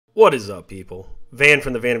What is up, people? Van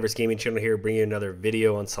from the Vaniverse Gaming channel here, bringing you another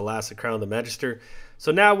video on Solasta Crown of the Magister.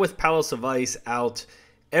 So now with Palace of Ice out,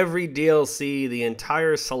 every DLC, the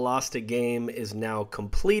entire Solasta game is now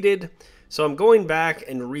completed. So I'm going back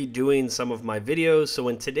and redoing some of my videos. So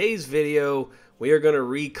in today's video, we are going to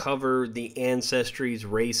recover the Ancestries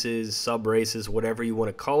races, sub-races, whatever you want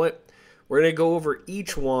to call it. We're going to go over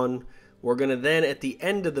each one. We're going to then, at the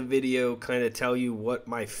end of the video, kind of tell you what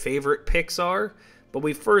my favorite picks are. But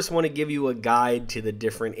we first want to give you a guide to the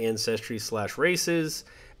different ancestry/races,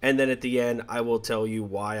 and then at the end I will tell you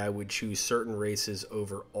why I would choose certain races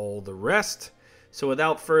over all the rest. So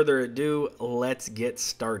without further ado, let's get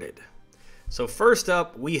started. So first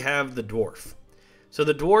up, we have the Dwarf. So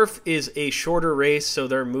the Dwarf is a shorter race, so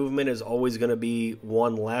their movement is always going to be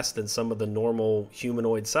one less than some of the normal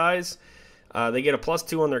humanoid size. They get a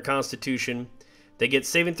 +2 on their Constitution. They get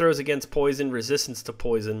saving throws against poison, resistance to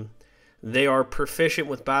poison. They are proficient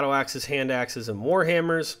with battle axes, hand axes, and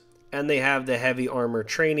warhammers, and they have the heavy armor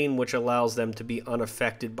training, which allows them to be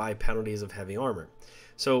unaffected by penalties of heavy armor.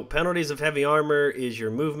 So penalties of heavy armor is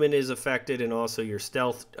your movement is affected, and also your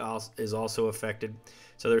stealth is also affected.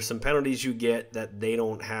 So there's some penalties you get that they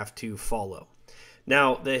don't have to follow.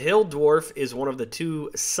 Now, the Hill Dwarf is one of the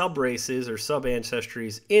two sub-races or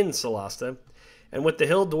sub-ancestries in Solasta, and with the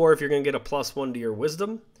Hill Dwarf, you're going to get a +1 to your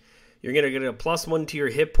wisdom. You're going to get a +1 to your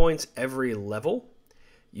hit points every level.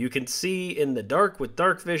 You can see in the dark with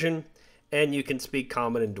dark vision, and you can speak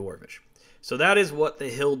common and dwarvish. So that is what the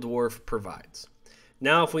Hill Dwarf provides.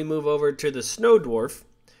 Now if we move over to the Snow Dwarf,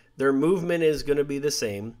 their movement is going to be the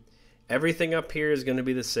same. Everything up here is going to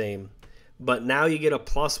be the same. But now you get a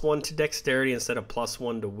 +1 to dexterity instead of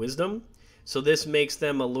 +1 to wisdom. So this makes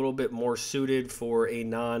them a little bit more suited for a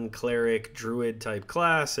non-cleric druid type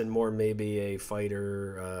class and more maybe a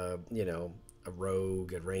fighter, a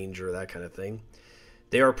rogue, a ranger, that kind of thing.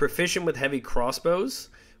 They are proficient with heavy crossbows,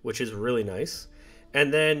 which is really nice.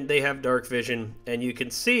 And then they have dark vision, and you can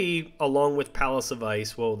see along with Palace of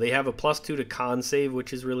Ice, well, they have a +2 to con save,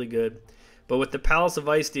 which is really good. But with the Palace of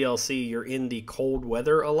Ice DLC, you're in the cold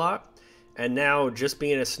weather a lot. And now just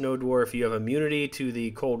being a Snow Dwarf, you have immunity to the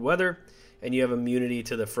cold weather. And you have immunity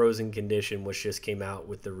to the frozen condition, which just came out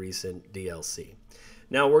with the recent DLC.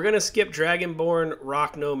 Now, we're going to skip Dragonborn,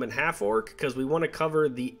 Rock Gnome, and Half Orc because we want to cover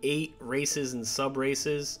the 8 races and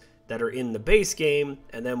sub-races that are in the base game,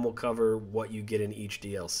 and then we'll cover what you get in each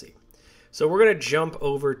DLC. So we're going to jump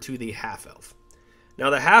over to the Half Elf. Now,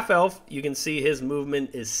 the Half Elf, you can see his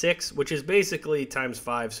movement is 6, which is basically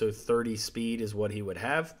 ×5, so 30 speed is what he would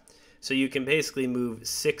have. So you can basically move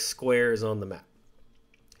 6 squares on the map.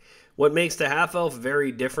 What makes the Half-Elf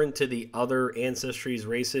very different to the other Ancestries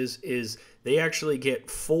races is they actually get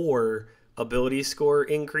 4 ability score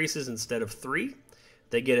increases instead of 3.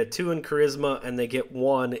 They get a 2 in Charisma, and they get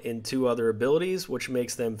 1 in 2 other abilities, which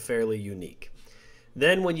makes them fairly unique.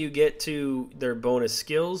 Then when you get to their bonus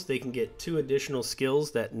skills, they can get 2 additional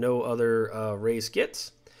skills that no other race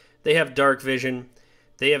gets. They have Dark Vision.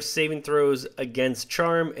 They have saving throws against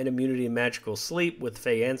Charm and immunity to magical sleep with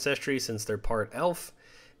Fey Ancestry since they're part elf.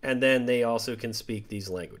 And then they also can speak these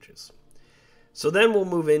languages. So then we'll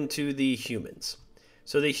move into the humans.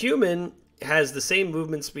 So the human has the same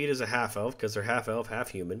movement speed as a half-elf because they're half-elf,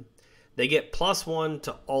 half-human. They get +1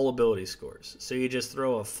 to all ability scores. So you just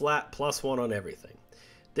throw a flat +1 on everything.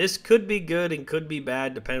 This could be good and could be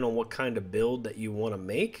bad depending on what kind of build that you want to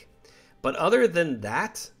make. But other than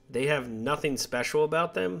that, they have nothing special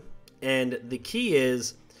about them. And the key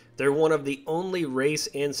is they're one of the only race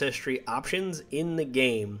ancestry options in the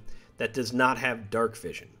game that does not have dark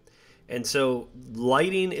vision. And so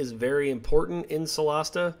lighting is very important in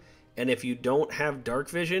Solasta, and if you don't have dark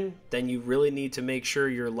vision, then you really need to make sure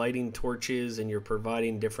you're lighting torches and you're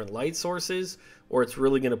providing different light sources, or it's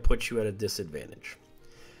really going to put you at a disadvantage.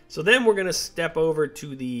 So then we're going to step over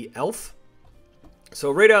to the elf.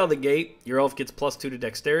 So right out of the gate, your elf gets +2 to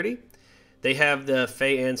dexterity. They have the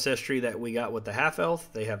Fey ancestry that we got with the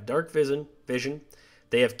half-elf. They have dark vision.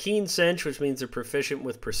 They have keen sense, which means they're proficient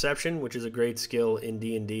with perception, which is a great skill in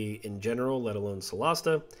D&D in general, let alone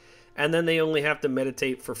Solasta. And then they only have to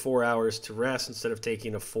meditate for 4 hours to rest instead of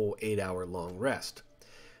taking a full 8-hour long rest.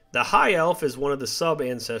 The high elf is one of the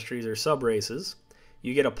sub-ancestries or sub-races.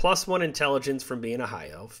 You get a +1 intelligence from being a high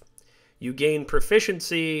elf. You gain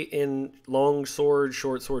proficiency in long sword,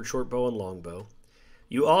 short bow, and longbow.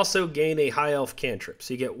 You also gain a high elf cantrip.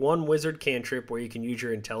 So you get 1 wizard cantrip where you can use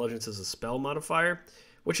your intelligence as a spell modifier,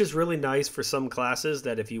 which is really nice for some classes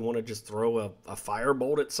that if you want to just throw a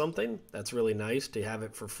firebolt at something, that's really nice to have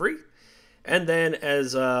it for free. And then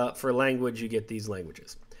as for language, you get these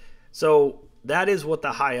languages. So that is what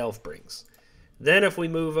the high elf brings. Then if we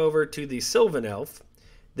move over to the Sylvan Elf,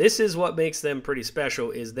 this is what makes them pretty special,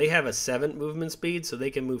 is they have a 7 movement speed, so they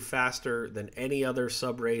can move faster than any other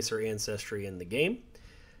subrace or ancestry in the game.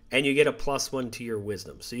 And you get a +1 to your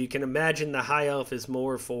wisdom. So you can imagine the High Elf is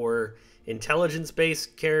more for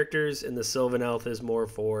intelligence-based characters, and the Sylvan Elf is more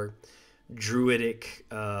for druidic,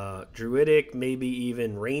 maybe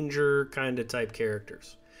even ranger kind of type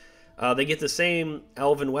characters. They get the same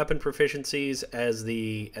elven weapon proficiencies as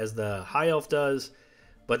the High Elf does,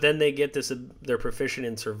 but then they get this, they're proficient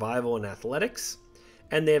in survival and athletics,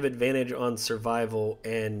 and they have advantage on survival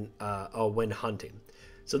and when hunting.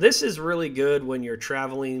 So this is really good when you're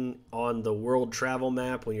traveling on the world travel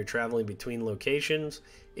map, when you're traveling between locations,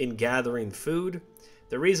 in gathering food.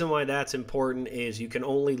 The reason why that's important is you can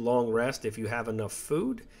only long rest if you have enough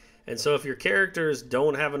food. And so if your characters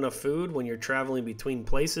don't have enough food when you're traveling between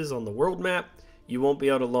places on the world map, you won't be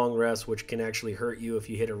able to long rest, which can actually hurt you if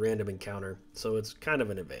you hit a random encounter. So it's kind of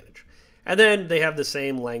an advantage. And then they have the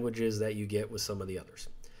same languages that you get with some of the others.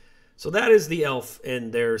 So that is the elf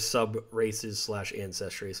and their sub-races /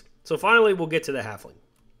 ancestries. So finally, we'll get to the halfling.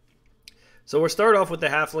 So we'll start off with the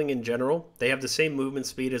halfling in general. They have the same movement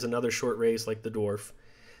speed as another short race like the dwarf.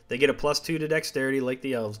 They get a +2 to dexterity like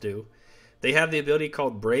the elves do. They have the ability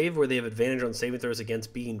called Brave, where they have advantage on saving throws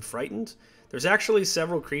against being frightened. There's actually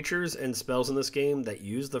several creatures and spells in this game that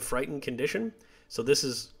use the frightened condition, so this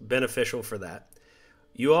is beneficial for that.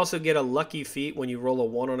 You also get a lucky feat when you roll a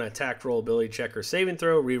 1 on an attack roll, ability check, or saving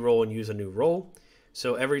throw, re-roll and use a new roll.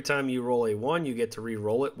 So every time you roll a 1, you get to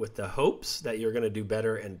re-roll it with the hopes that you're going to do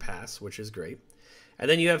better and pass, which is great. And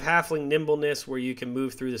then you have halfling nimbleness, where you can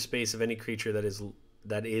move through the space of any creature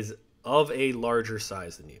that is of a larger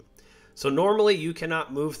size than you. So normally you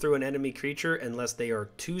cannot move through an enemy creature unless they are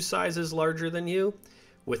 2 sizes larger than you.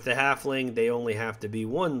 With the halfling, they only have to be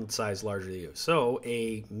 1 size larger than you. So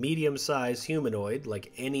a medium-sized humanoid,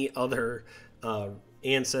 like any other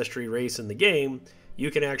ancestry race in the game,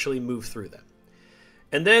 you can actually move through them.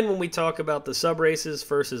 And then when we talk about the sub-races,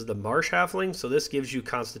 first is the marsh halfling. So this gives you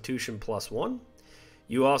constitution +1.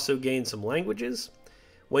 You also gain some languages.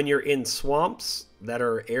 When you're in swamps that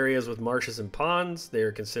are areas with marshes and ponds, they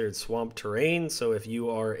are considered swamp terrain. So if you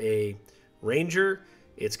are a ranger,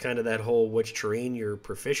 it's kind of that whole which terrain you're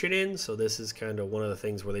proficient in. So this is kind of one of the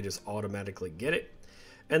things where they just automatically get it.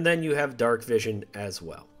 And then you have dark vision as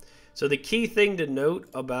well. So the key thing to note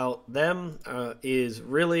about them is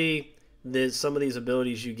really some of these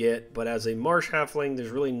abilities you get. But as a marsh halfling,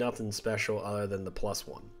 there's really nothing special other than the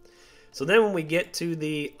 +1. So then when we get to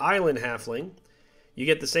the island halfling, you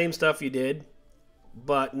get the same stuff you did,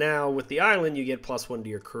 but now with the island, you get +1 to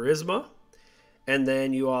your charisma. And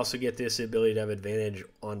then you also get this ability to have advantage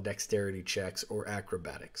on dexterity checks or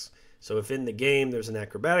acrobatics. So if in the game there's an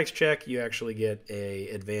acrobatics check, you actually get an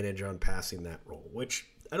advantage on passing that roll, which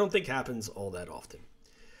I don't think happens all that often.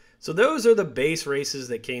 So those are the base races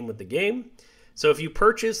that came with the game. So if you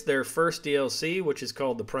purchase their first DLC, which is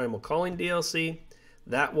called the Primal Calling DLC,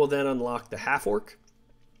 that will then unlock the Half-Orc.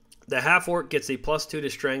 The Half-Orc gets a +2 to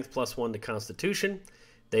Strength, +1 to Constitution.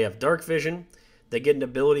 They have Dark Vision. They get an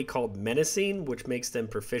ability called Menacing, which makes them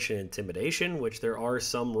proficient in Intimidation, which there are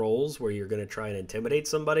some roles where you're going to try and intimidate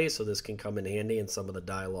somebody, so this can come in handy in some of the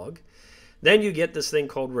dialogue. Then you get this thing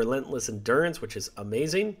called Relentless Endurance, which is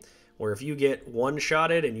amazing, where if you get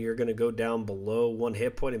one-shotted and you're going to go down below 1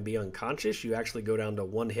 hit point and be unconscious, you actually go down to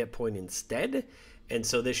 1 hit point instead. And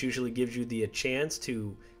so this usually gives you a chance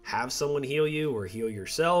to have someone heal you or heal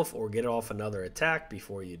yourself or get off another attack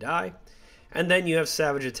before you die. And then you have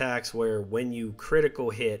Savage Attacks, where when you critical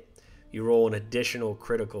hit, you roll an additional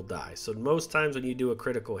critical die. So most times when you do a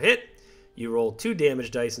critical hit, you roll 2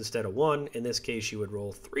 damage dice instead of 1. In this case, you would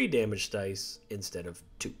roll 3 damage dice instead of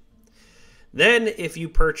 2. Then if you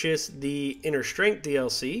purchase the Inner Strength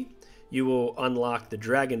DLC, you will unlock the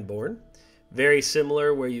Dragonborn. Very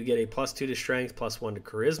similar, where you get a +2 to Strength, +1 to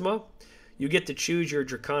Charisma. You get to choose your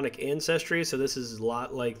Draconic Ancestry, so this is a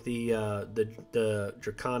lot like the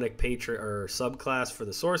Draconic or subclass for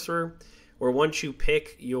the Sorcerer, where once you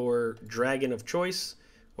pick your Dragon of choice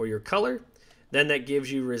or your color, then that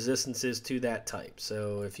gives you resistances to that type.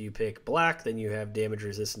 So if you pick black, then you have damage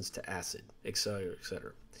resistance to acid, etc.,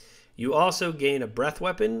 etc. You also gain a breath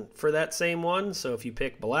weapon for that same one, so if you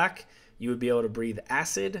pick black, you would be able to breathe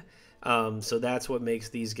acid. So that's what makes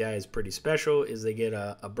these guys pretty special, is they get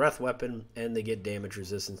a breath weapon and they get damage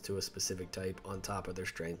resistance to a specific type on top of their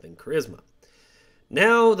strength and charisma.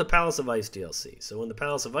 Now the Palace of Ice DLC. So when the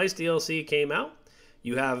Palace of Ice DLC came out,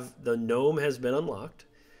 you have the gnome has been unlocked.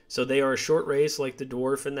 So they are a short race like the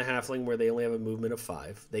dwarf and the halfling, where they only have a movement of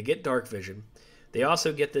 5. They get dark vision. They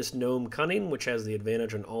also get this Gnome Cunning, which has the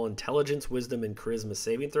advantage on all intelligence, wisdom, and charisma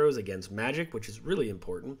saving throws against magic, which is really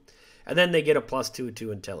important. And then they get a +2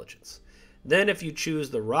 to intelligence. Then if you choose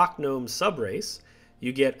the Rock Gnome subrace,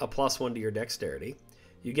 you get a +1 to your dexterity.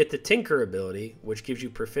 You get the Tinker ability, which gives you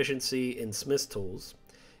proficiency in Smith's tools.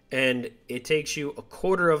 And it takes you a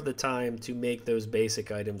quarter of the time to make those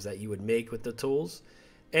basic items that you would make with the tools.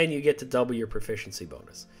 And you get to double your proficiency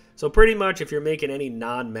bonus. So pretty much if you're making any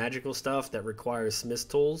non-magical stuff that requires Smith's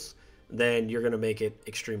tools, then you're going to make it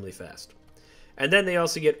extremely fast. And then they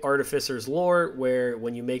also get Artificer's Lore, where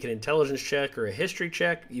when you make an intelligence check or a history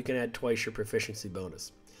check, you can add twice your proficiency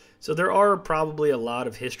bonus. So there are probably a lot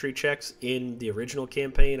of history checks in the original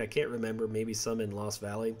campaign. I can't remember, maybe some in Lost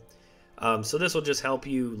Valley. So this will just help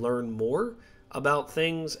you learn more about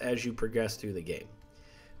things as you progress through the game.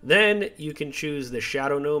 Then you can choose the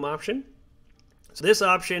Shadow Gnome option. So this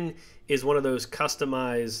option is one of those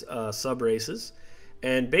customized sub-races.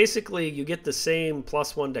 And basically you get the same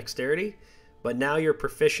 +1 dexterity, but now you're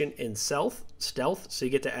proficient in stealth. So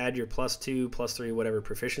you get to add your +2, +3, whatever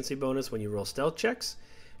proficiency bonus when you roll stealth checks.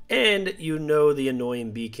 And you know the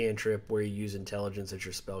annoying B cantrip where you use intelligence as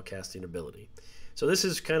your spellcasting ability. So this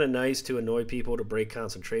is kind of nice to annoy people, to break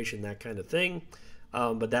concentration, that kind of thing.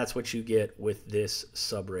 But that's what you get with this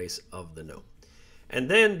sub-race of the gnome. And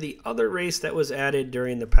then the other race that was added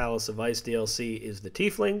during the Palace of Ice DLC is the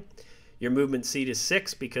Tiefling. Your movement speed is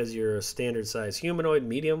 6 because you're a standard size humanoid,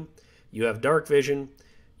 medium. You have dark vision.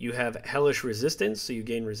 You have hellish resistance, so you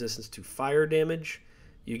gain resistance to fire damage.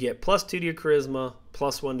 You get +2 to your charisma,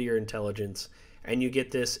 +1 to your intelligence, and you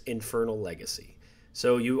get this infernal legacy.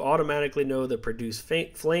 So you automatically know the produce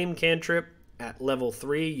flame cantrip. At level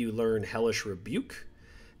 3, you learn hellish rebuke.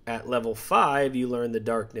 At level 5, you learn the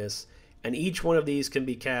darkness. And each one of these can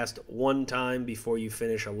be cast one time before you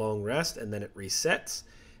finish a long rest, and then it resets.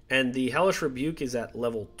 And the hellish rebuke is at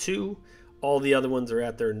level 2. All the other ones are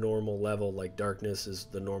at their normal level, like darkness is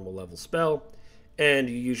the normal level spell. And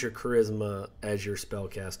you use your charisma as your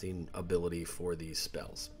spellcasting ability for these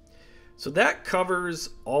spells. So that covers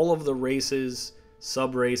all of the races,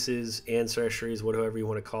 sub-races, ancestries, whatever you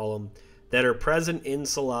want to call them, that are present in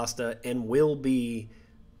Solasta and will be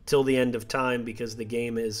till the end of time, because the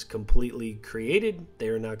game is completely created. They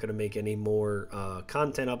are not going to make any more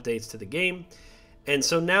content updates to the game. And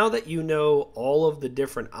so now that you know all of the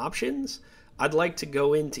different options, I'd like to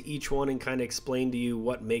go into each one and kind of explain to you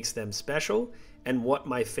what makes them special and what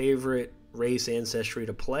my favorite race ancestry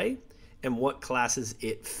to play and what classes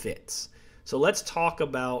it fits. So let's talk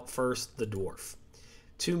about first the dwarf.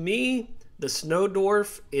 To me, the Snow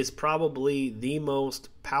Dwarf is probably the most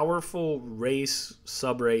powerful race,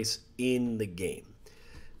 sub-race in the game.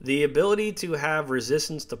 The ability to have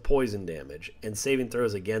resistance to poison damage and saving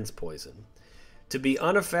throws against poison, to be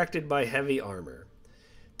unaffected by heavy armor,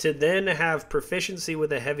 to then have proficiency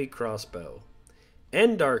with a heavy crossbow,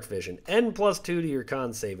 and dark vision, and +2 to your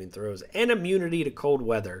con saving throws, and immunity to cold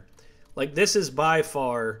weather. Like, this is by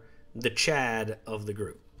far the Chad of the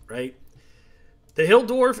group, right? The Hill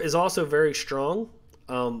Dwarf is also very strong,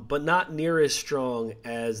 but not near as strong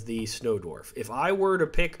as the Snow Dwarf. If I were to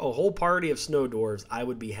pick a whole party of Snow Dwarves, I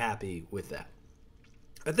would be happy with that.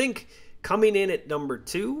 I think coming in at number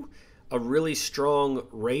 2, a really strong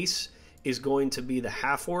race is going to be the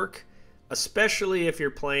Half-Orc, especially if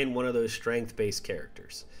you're playing one of those strength-based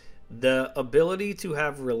characters. The ability to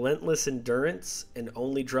have relentless endurance and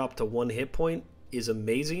only drop to 1 hit point is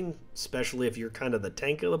amazing, especially if you're kind of the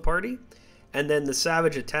tank of the party. And then the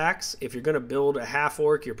savage attacks, if you're going to build a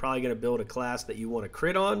half-orc, you're probably going to build a class that you want to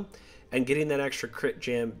crit on, and getting that extra crit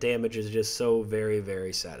damage is just so very,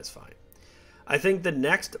 very satisfying. I think the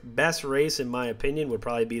next best race, in my opinion, would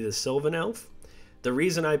probably be the Sylvan Elf. The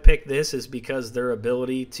reason I picked this is because their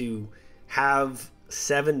ability to have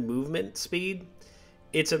 7 movement speed.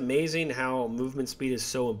 It's amazing how movement speed is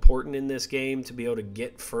so important in this game to be able to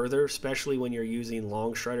get further, especially when you're using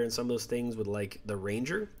Long Strider and some of those things with like the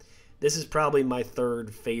Ranger. This is probably my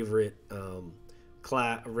third favorite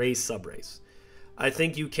race sub-race. I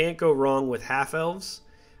think you can't go wrong with half-elves.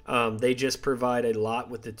 They just provide a lot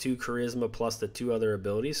with the 2 charisma plus the 2 other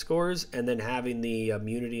ability scores, and then having the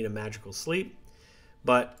immunity to magical sleep.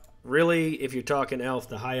 But really, if you're talking elf,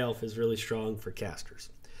 the high elf is really strong for casters.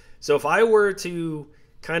 So if I were to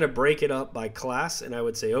kind of break it up by class, and I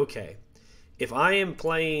would say, okay, if I am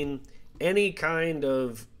playing any kind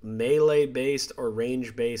of melee-based or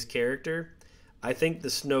range-based character, I think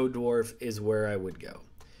the Snow Dwarf is where I would go.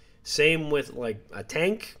 Same with like a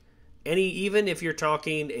tank. Even if you're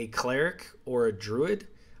talking a cleric or a druid,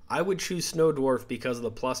 I would choose Snow Dwarf because of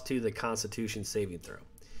the +2 the Constitution saving throw.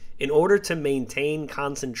 In order to maintain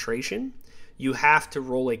concentration, you have to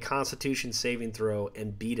roll a Constitution saving throw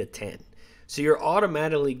and beat a 10. So you're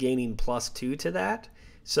automatically gaining +2 to that.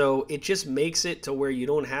 So it just makes it to where you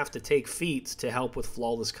don't have to take feats to help with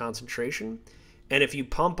flawless concentration. And if you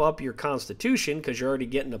pump up your Constitution, because you're already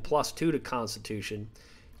getting a +2 to Constitution,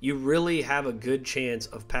 you really have a good chance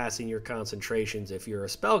of passing your concentrations if you're a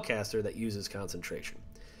spellcaster that uses concentration.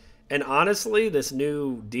 And honestly, this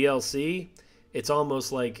new DLC, it's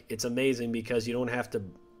almost like it's amazing because you don't have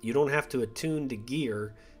to attune to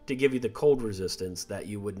gear to give you the cold resistance that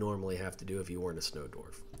you would normally have to do if you weren't a Snow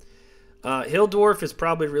Dwarf. Hill Dwarf is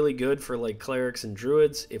probably really good for like clerics and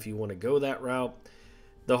druids if you want to go that route.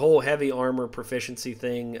 The whole heavy armor proficiency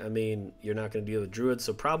thing, I mean, you're not going to deal with druids,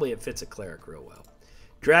 so probably it fits a cleric real well.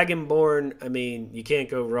 Dragonborn, I mean, you can't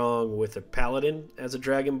go wrong with a paladin as a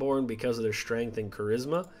Dragonborn because of their strength and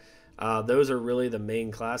charisma. Those are really the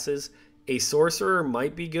main classes. A sorcerer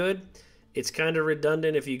might be good. It's kind of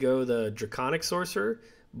redundant if you go the draconic sorcerer,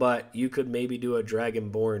 but you could maybe do a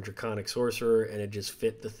Dragonborn draconic sorcerer and it just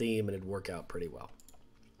fit the theme and it'd work out pretty well.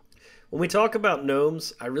 When we talk about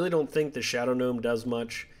gnomes, I really don't think the shadow gnome does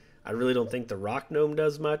much. I really don't think the rock gnome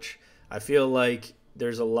does much. I feel like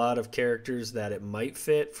there's a lot of characters that it might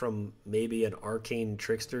fit from maybe an arcane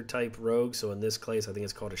trickster type rogue. So in this case, I think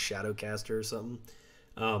it's called a shadowcaster or something.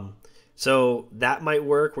 So that might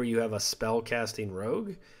work where you have a spell casting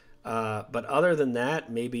rogue. But other than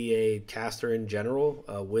that, maybe a caster in general,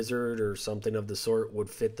 a wizard or something of the sort would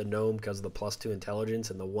fit the gnome because of the +2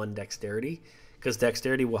 intelligence and the 1 dexterity. Because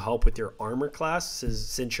dexterity will help with your armor class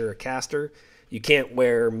since you're a caster. You can't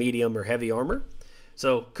wear medium or heavy armor.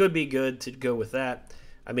 So could be good to go with that.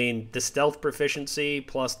 I mean, the stealth proficiency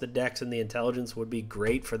plus the dex and the intelligence would be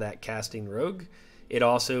great for that casting rogue. It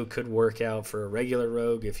also could work out for a regular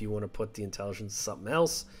rogue if you want to put the intelligence to something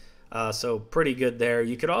else. So pretty good there.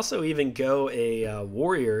 You could also even go a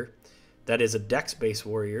warrior that is a dex-based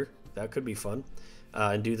warrior. That could be fun.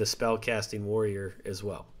 And do the spell-casting warrior as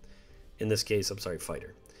well. In this case, I'm sorry,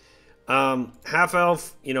 fighter.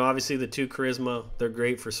 Half-elf, you know, obviously the 2 charisma. They're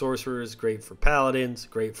great for sorcerers, great for paladins,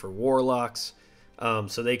 great for warlocks.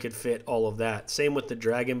 So they could fit all of that. Same with the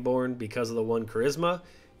dragonborn because of the 1 charisma.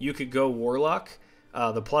 You could go warlock.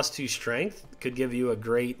 The +2 strength could give you a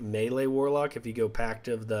great melee warlock if you go Pact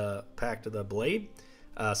of the Blade.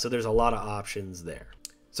 So there's a lot of options there.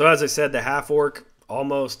 So as I said, the half-orc,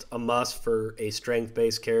 almost a must for a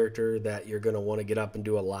strength-based character that you're going to want to get up and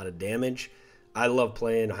do a lot of damage. I love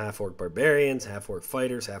playing half-orc barbarians, half-orc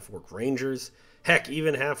fighters, half-orc rangers. Heck,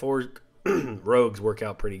 even half-orc rogues work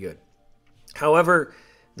out pretty good. However,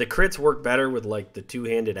 the crits work better with like the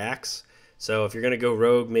 2-handed axe. So if you're going to go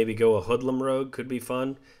rogue, maybe go a hoodlum rogue could be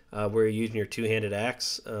fun, where you're using your 2-handed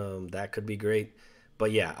axe. That could be great.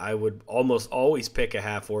 But yeah, I would almost always pick a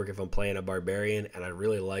half-orc if I'm playing a barbarian, and I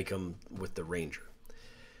really like them with the ranger.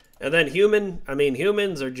 And then human, I mean,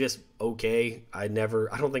 humans are just okay. I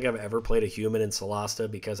don't think I've ever played a human in Solasta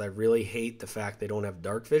because I really hate the fact they don't have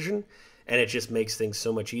dark vision, and it just makes things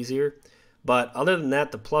so much easier. But other than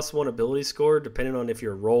that, the +1 ability score, depending on if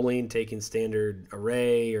you're rolling, taking standard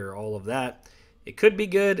array, or all of that, it could be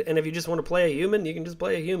good. And if you just want to play a human, you can just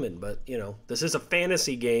play a human. But, you know, this is a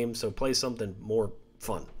fantasy game, so play something more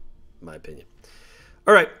fun, in my opinion.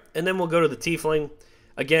 All right, and then we'll go to the tiefling.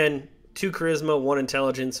 Again, 2 charisma, 1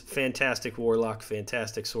 intelligence, fantastic warlock,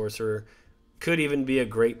 fantastic sorcerer. Could even be a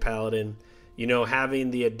great paladin. You know, having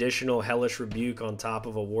the additional hellish rebuke on top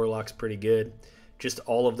of a warlock's pretty good. Just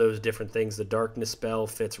all of those different things. The darkness spell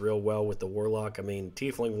fits real well with the warlock. I mean,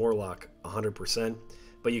 tiefling warlock 100%.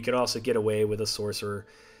 But you could also get away with a sorcerer.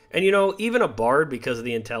 And, you know, even a bard because of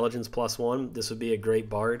the intelligence +1. This would be a great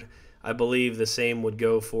bard. I believe the same would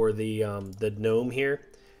go for the gnome here.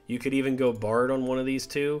 You could even go bard on one of these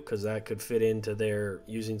 2 because that could fit into their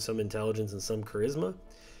using some intelligence and some charisma.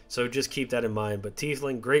 So just keep that in mind. But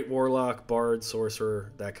tiefling, great warlock, bard,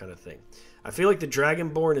 sorcerer, that kind of thing. I feel like the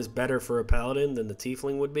dragonborn is better for a paladin than the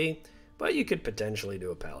tiefling would be, but you could potentially do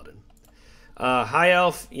a paladin. High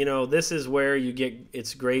elf, you know, this is where you get,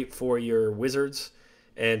 it's great for your wizards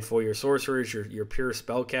and for your sorcerers, your pure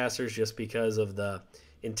spellcasters, just because of the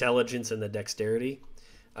intelligence and the dexterity.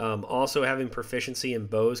 Also having proficiency in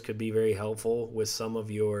bows could be very helpful with some of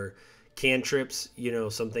your cantrips. You know,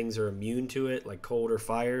 some things are immune to it, like cold or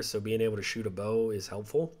fire, so being able to shoot a bow is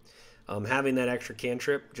helpful. Having that extra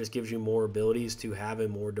cantrip just gives you more abilities to have a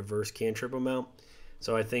more diverse cantrip amount.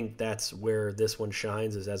 So I think that's where this one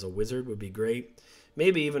shines, is as a wizard would be great.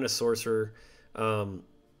 Maybe even a sorcerer.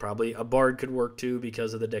 Probably a bard could work too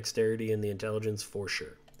because of the dexterity and the intelligence for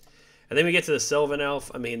sure. And then we get to the Sylvan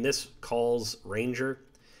Elf. I mean, this calls Ranger.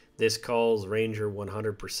 This calls Ranger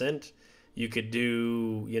 100%. You could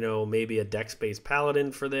do, you know, maybe a dex-based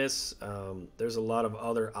paladin for this. There's a lot of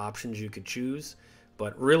other options you could choose,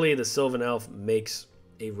 but really the Sylvan Elf makes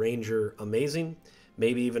a ranger amazing.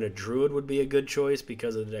 Maybe even a druid would be a good choice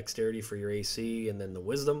because of the dexterity for your AC and then the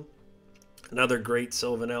wisdom. Another great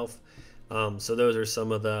Sylvan Elf. So those are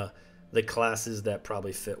some of the classes that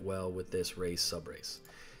probably fit well with this race, subrace.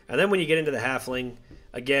 And then when you get into the halfling,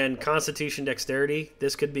 again, Constitution, Dexterity.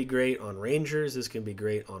 This could be great on rangers. This can be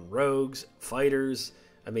great on rogues, fighters.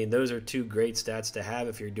 I mean, those are two great stats to have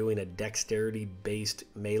if you're doing a dexterity-based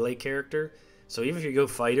melee character. So even if you go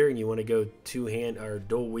fighter and you want to go two-hand or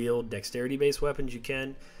dual-wield dexterity-based weapons, you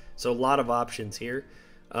can. So a lot of options here.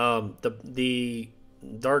 The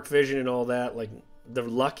dark vision and all that, like the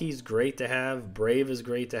Lucky's great to have. Brave is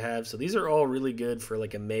great to have. So these are all really good for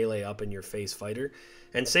like a melee up-in-your-face fighter.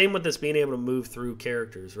 And same with this being able to move through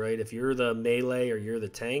characters, right? If you're the melee or you're the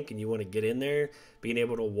tank and you want to get in there, being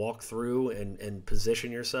able to walk through and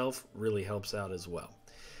position yourself really helps out as well.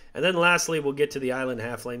 And then lastly, we'll get to the Island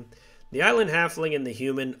Halfling. The Island Halfling and the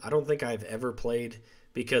Human, I don't think I've ever played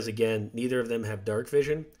because, again, neither of them have dark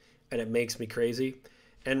vision, and it makes me crazy.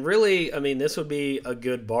 And really, I mean, this would be a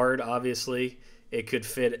good bard, obviously. It could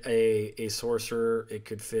fit a sorcerer. It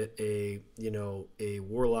could fit a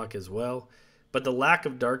warlock as well. But the lack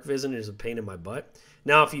of dark vision is a pain in my butt.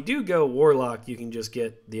 Now, if you do go warlock, you can just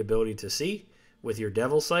get the ability to see with your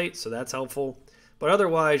devil sight, so that's helpful. But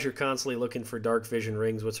otherwise, you're constantly looking for dark vision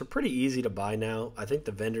rings, which are pretty easy to buy now. I think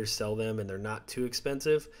the vendors sell them, and they're not too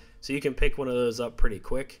expensive. So you can pick one of those up pretty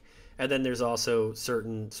quick. And then there's also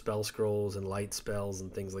certain spell scrolls and light spells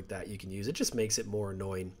and things like that you can use. It just makes it more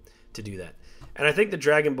annoying to do that. And I think the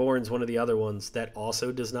Dragonborn is one of the other ones that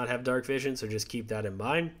also does not have dark vision, so just keep that in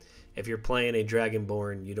mind. If you're playing a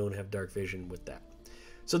Dragonborn, you don't have dark vision with that.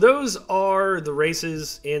 So those are the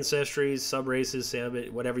races, ancestries, sub-races,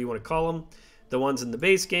 whatever you want to call them. The ones in the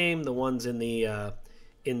base game, the ones in the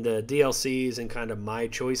DLCs, and kind of my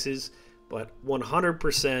choices. But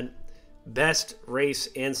 100% best race,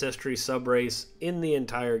 ancestry, sub-race in the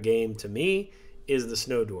entire game to me is the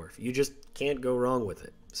Snow Dwarf. You just can't go wrong with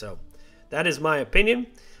it. So that is my opinion.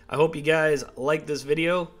 I hope you guys like this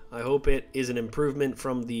video. I hope it is an improvement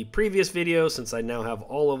from the previous video, since I now have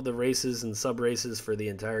all of the races and sub-races for the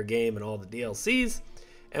entire game and all the DLCs.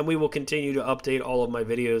 And we will continue to update all of my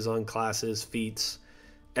videos on classes, feats,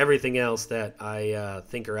 everything else that I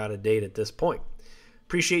think are out of date at this point.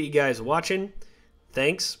 Appreciate you guys watching.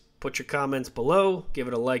 Thanks. Put your comments below. Give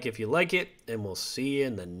it a like if you like it. And we'll see you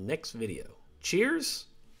in the next video. Cheers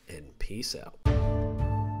and peace out.